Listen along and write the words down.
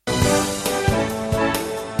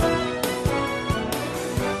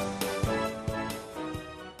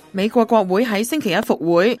美國國會喺星期一復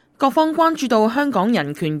會，各方關注到香港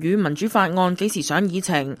人權與民主法案幾時上議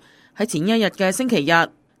程。喺前一日嘅星期日，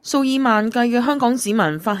數以萬計嘅香港市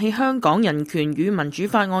民發起香港人權與民主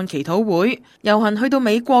法案祈禱會，遊行去到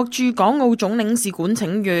美國駐港澳總領事館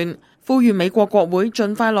請願，呼籲美國國會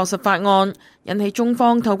盡快落實法案，引起中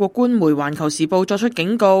方透過官媒《環球時報》作出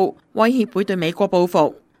警告，威脅會對美國報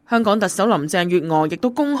復。香港特首林鄭月娥亦都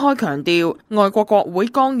公開強調，外國國會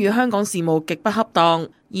干預香港事務極不恰當，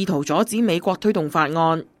意圖阻止美國推動法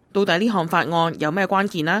案。到底呢項法案有咩關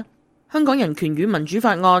鍵呢？香港人權與民主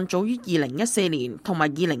法案早於2014年同埋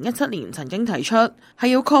2017年曾經提出，係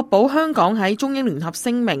要確保香港喺中英聯合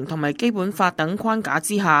聲明同埋基本法等框架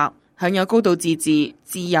之下，享有高度自治、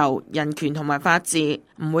自由、人權同埋法治，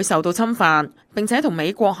唔會受到侵犯，並且同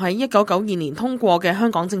美國喺1992年通過嘅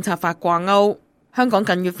香港政策法掛鈎。香港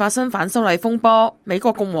近月發生反修例風波，美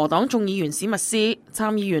國共和黨眾議員史密斯、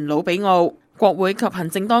參議員魯比奧、國會及行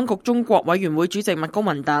政當局中國委員會主席麥高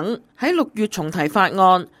文等喺6月重提法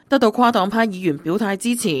案，得到跨黨派議員表態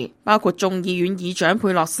支持，包括眾議院議長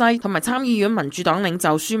佩洛西同埋參議院民主黨領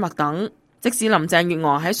袖舒默等。即使林鄭月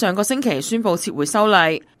娥喺上個星期宣布撤回修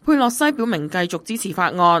例，佩洛西表明繼續支持法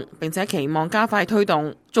案，並且期望加快推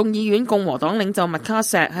動。眾議院共和黨領袖麥卡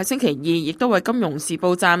錫喺星期二亦都為《金融時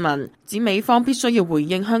報》撰文，指美方必須要回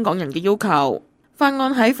應香港人嘅要求。法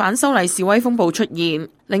案喺反修例示威風暴出現，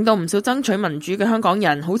令到唔少爭取民主嘅香港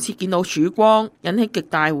人好似見到曙光，引起極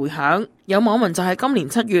大迴響。有網民就喺今年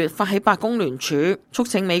7月發起白宮聯署，促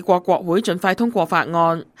請美國國會盡快通過法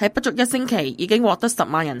案。喺不足1星期已經獲得10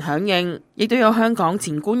萬人響應，亦都有香港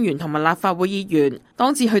前官員同埋立法會議員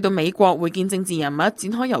當次去到美國會見政治人物，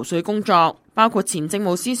展開游說工作，包括前政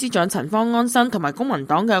務司司長陳方安生同埋公民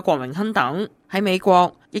黨嘅郭榮鏗等。喺美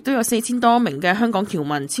國亦都有4000多名嘅香港僑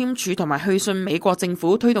民簽署同埋去信美國政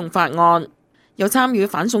府推動法案。有參與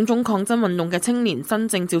反送中抗爭運動嘅青年新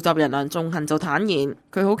政召集人梁頌恆就坦言，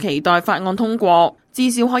佢好期待法案通過，至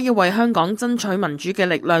少可以為香港爭取民主嘅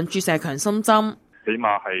力量注射強心針。起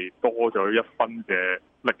碼係多咗一分嘅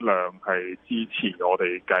力量係支持我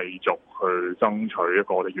哋繼續去爭取一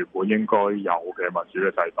個我哋原本應該有嘅民主嘅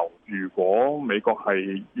制度。如果美國係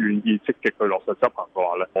願意積極去落實執行嘅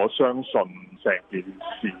話咧，我相信成件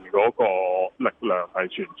事嗰個力量係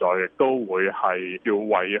存在，亦都會係要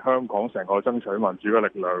為香港成個爭取民主嘅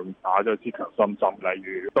力量打咗支強心針。例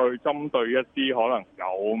如針對一啲可能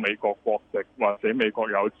有美國國籍或者美國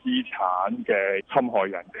有資產嘅侵害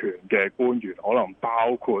人權嘅官員，可能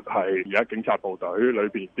包括係而家警察部隊裏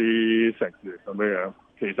邊啲成員咁樣，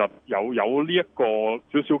其實有呢一個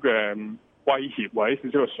少少嘅威脅或者少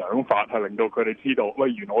少嘅想法，係令到佢哋知道，喂，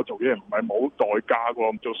原來我做嘢唔係冇代價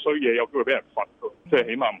㗎，做衰嘢有機會俾人罰㗎，即係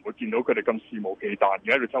起碼唔會見到佢哋咁肆無忌憚，而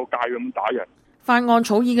家喺度周街咁打人。法案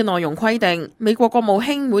草擬嘅內容規定，美國國務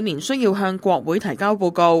卿每年需要向國會提交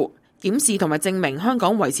報告，檢視同埋證明香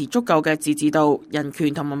港維持足夠嘅自治度、人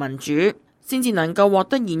權同埋民主，先至能夠獲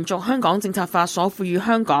得延續香港政策法所賦予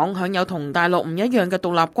香港享有同大陸唔一樣嘅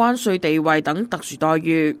獨立關稅地位等特殊待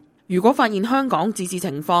遇。如果發現香港自治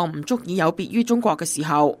情況唔足以有別於中國嘅時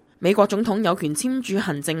候，美國總統有權簽署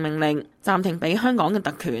行政命令，暫停俾香港嘅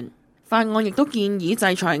特權。法案亦都建議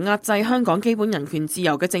制裁壓制香港基本人權自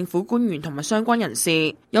由嘅政府官員同埋相關人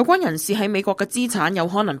士。有關人士喺美國嘅資產有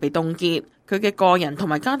可能被凍結，佢嘅個人同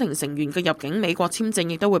埋家庭成員嘅入境美國簽證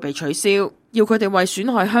亦都會被取消，要佢哋為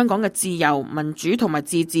損害香港嘅自由、民主同埋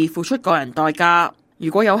自治付出個人代價。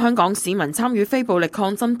如果有香港市民參與非暴力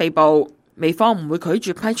抗爭被捕，美方唔會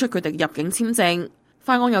拒絕批出佢哋入境簽證。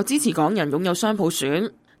法案又支持港人擁有雙普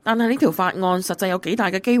選，但係呢條法案實際有幾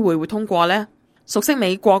大嘅機會會通過呢？熟悉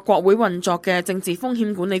美國國會運作嘅政治風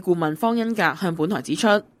險管理顧問方恩格向本台指出，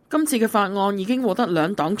今次嘅法案已經獲得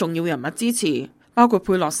2黨重要人物支持，包括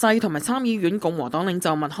佩洛西同埋參議院共和黨領袖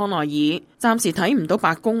麥康奈爾。暫時睇唔到白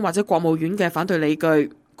宮或者國務院嘅反對理據，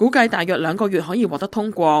估計大約2個月可以獲得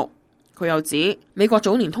通過。佢又指，美國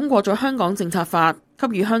早年通過咗香港政策法，給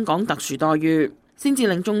予香港特殊待遇，先至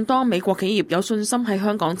令眾多美國企業有信心喺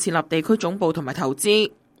香港設立地區總部同埋投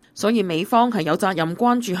資。所以美方係有責任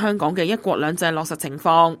關注香港嘅一國兩制落實情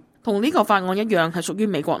況，同呢個法案一樣係屬於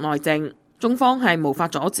美國內政，中方係無法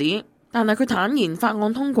阻止。但係佢坦言法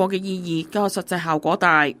案通過嘅意義較實際效果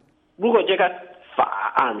大。如果這個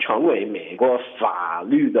法案成為美國法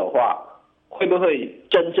律的話，會不會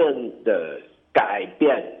真正的改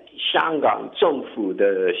變香港政府的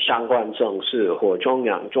相關政事或中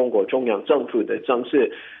國中央政府的政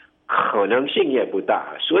事，可能性也不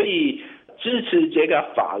大。所以支持這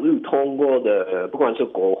個法律通過的，不管是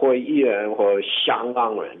國會議員或香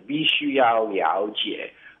港人，必須要了解，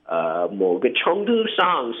某個程度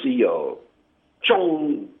上是有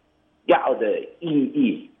重要的意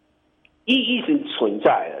義，意義是存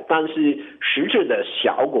在的，但是實質的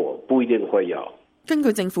效果不一定會有。根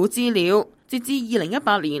據政府資料，截至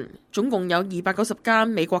2018年，總共有290間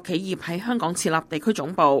美國企業喺香港設立地區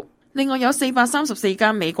總部，另外有434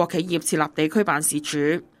間美國企業設立地區辦事處。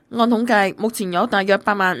按統計，目前有大約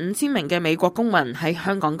85000名嘅美國公民喺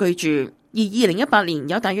香港居住，而2018年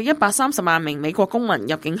有大約130萬名美國公民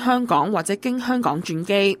入境香港或者經香港轉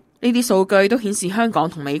機。呢啲數據都顯示香港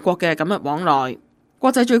同美國嘅緊密往來。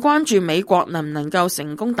國際最關注美國能唔能夠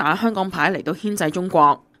成功打香港牌嚟到牽制中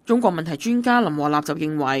國。中國問題專家林和立就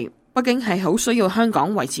認為，北京係好需要香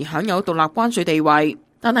港維持享有獨立關稅地位，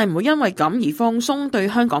但係唔會因為咁而放鬆對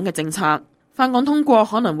香港嘅政策。法案通過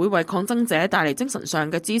可能會為抗爭者帶嚟精神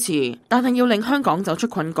上嘅支持，但係要令香港走出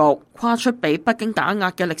困局，跨出俾北京打壓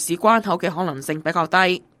嘅歷史關口嘅可能性比較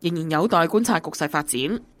低，仍然有待觀察局勢發展。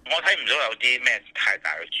我睇唔到有啲咩太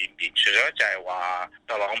大嘅轉變，除咗就係話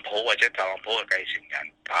特朗普或者特朗普嘅繼承人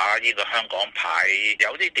打呢個香港牌，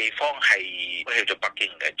有啲地方係去咗北京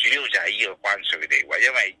嘅，主要就係呢個關稅地位，因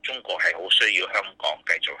為中國係好需要香港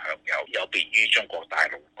繼續享有別於中國大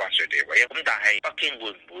陸關稅地位。咁但係北京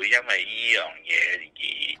會唔會因為呢樣嘢而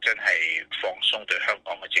真係放鬆對香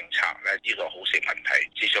港嘅政策呢？呢個好成問題。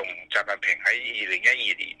自從習近平喺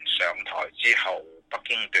2012年上台之後，北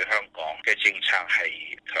京對香港嘅政策係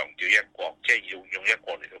強調一國，即係要用一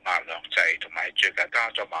國嚟到壓兩制，同埋最近加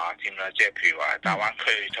咗碼添啦，即係譬如話大灣區，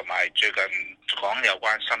同埋最近講有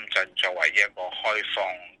關深圳作為一個開放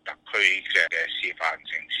特區嘅示範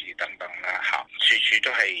城市等等啦，嚇，處處都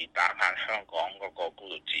係打壓香港嗰個高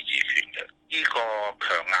度自治權嘅。呢個強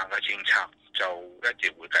硬嘅政策就一直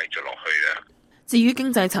會繼續落去啦。至於經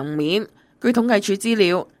濟層面，據統計處資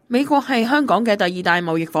料，美國係香港嘅第2大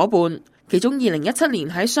貿易夥伴。其中2017年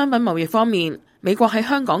喺商品貿易方面，美國喺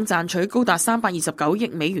香港賺取高達329億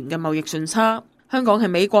美元嘅貿易順差。香港係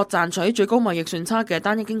美國賺取最高貿易順差嘅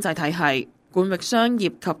單一經濟體系。冠域商業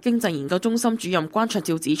及經濟研究中心主任關卓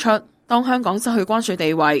照指出，當香港失去關稅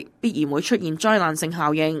地位，必然會出現災難性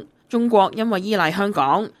效應。中國因為依賴香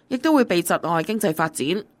港，亦都會被窒礙經濟發展，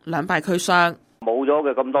兩敗俱傷。冇咗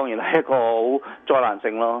嘅，咁當然係一個好災難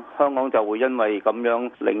性咯。香港就會因為咁樣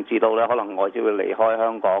令至到咧，可能外資會離開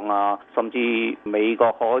香港啊，甚至美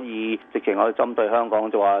國可以直情可以針對香港，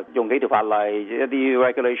就話用幾條法例、一啲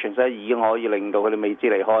regulations 咧，已經可以令到佢哋美資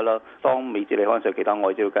離開啦。當美資離開嘅時候，其他外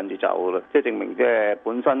資會跟住走噶啦，即係證明即係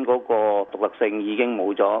本身嗰個獨立性已經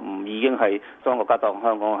冇咗，唔已經係將國家當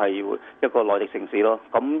香港係一個內地城市咯。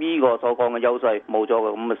咁呢個所講嘅優勢冇咗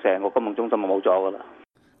嘅，咁啊成個金融中心就冇咗噶啦。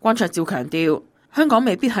關卓照強調，香港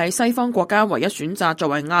未必係西方國家唯一選擇作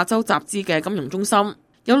為亞洲集資嘅金融中心，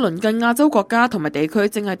有鄰近亞洲國家同埋地區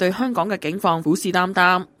正係對香港嘅境況虎視眈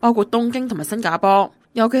眈，包括東京同埋新加坡。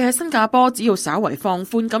尤其係新加坡，只要稍為放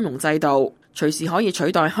寬金融制度，隨時可以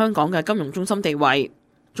取代香港嘅金融中心地位。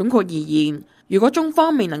總括而言，如果中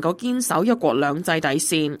方未能夠堅守一國兩制底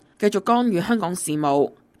線，繼續干預香港事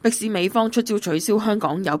務，迫使美方出招取消香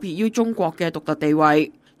港有別於中國嘅獨特地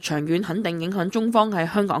位，長遠肯定影響中方喺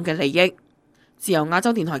香港嘅利益。自由亞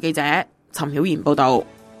洲電台記者陳曉賢報道。